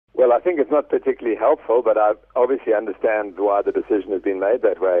Well, I think it's not particularly helpful, but I obviously understand why the decision has been made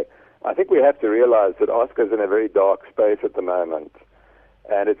that way. I think we have to realize that Oscar's in a very dark space at the moment,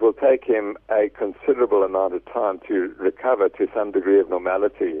 and it will take him a considerable amount of time to recover to some degree of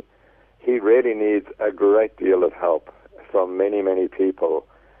normality. He really needs a great deal of help from many, many people,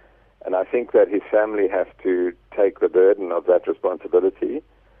 and I think that his family have to take the burden of that responsibility.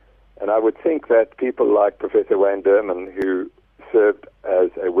 And I would think that people like Professor Wayne Derman, who served as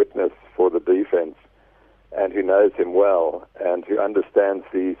a witness for the defense and who knows him well and who understands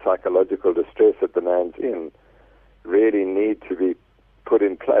the psychological distress that the man's in, really need to be put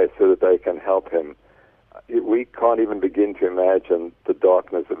in place so that they can help him. We can't even begin to imagine the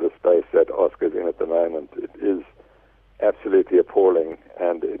darkness of the space that Oscar's in at the moment. It is absolutely appalling,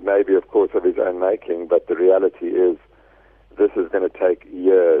 and it may be, of course, of his own making, but the reality is this is going to take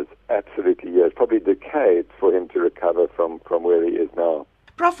years, absolutely years, probably decades for him to recover from where he is now.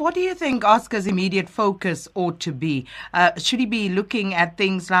 Prof, what do you think Oscar's immediate focus ought to be? Should he be looking at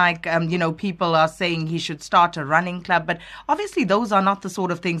things like, people are saying he should start a running club, but obviously those are not the sort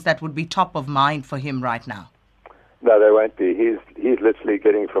of things that would be top of mind for him right now. No, they won't be. He's literally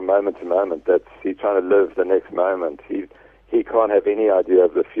getting from moment to moment. He's trying to live the next moment. He can't have any idea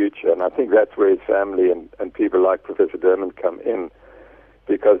of the future, and I think that's where his family and people like Professor Derman come in,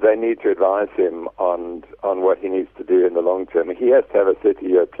 because they need to advise him on what he needs to do in the long term. He has to have a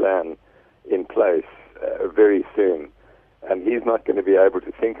 30-year plan in place very soon, and he's not going to be able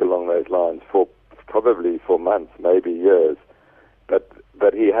to think along those lines for probably for months, maybe years. But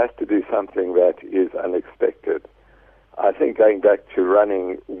he has to do something that is unexpected. I think going back to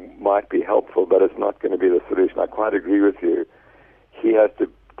running might be helpful, but it's not going to be the solution. I quite agree with you. He has to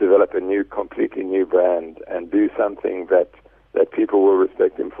develop a completely new brand and do something that people will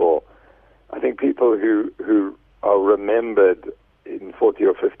respect him for. I think people who are remembered in 40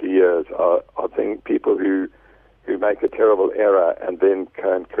 or 50 years are people who make a terrible error and then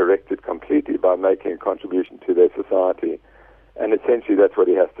can correct it completely by making a contribution to their society. And essentially that's what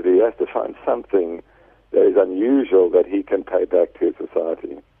he has to do. He has to find something that is unusual that he can pay back to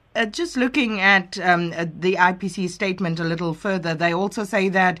society. Just looking at the IPC statement a little further, they also say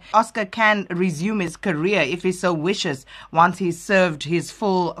that Oscar can resume his career if he so wishes once he's served his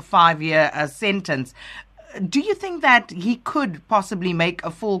full 5-year sentence. Do you think that he could possibly make a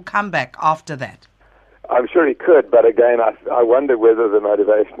full comeback after that? I'm sure he could, but again, I wonder whether the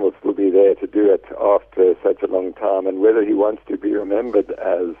motivation will still be there to do it after such a long time, and whether he wants to be remembered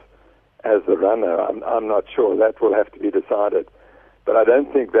as the runner. I'm not sure. That will have to be decided. But I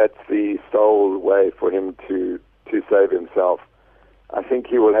don't think that's the sole way for him to save himself. I think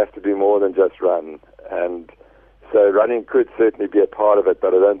he will have to do more than just run. And so running could certainly be a part of it,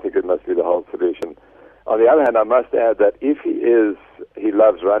 but I don't think it must be the whole solution. On the other hand, I must add that if he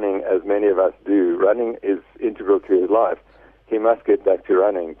loves running as many of us do, running is integral to his life, he must get back to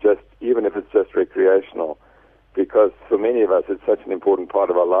running, even if it's just recreational, because for many of us it's such an important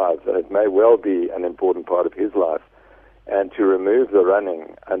part of our lives, and it may well be an important part of his life. And to remove the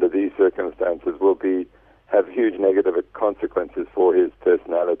running under these circumstances will have huge negative consequences for his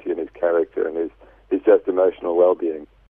personality and his character and his just emotional well-being.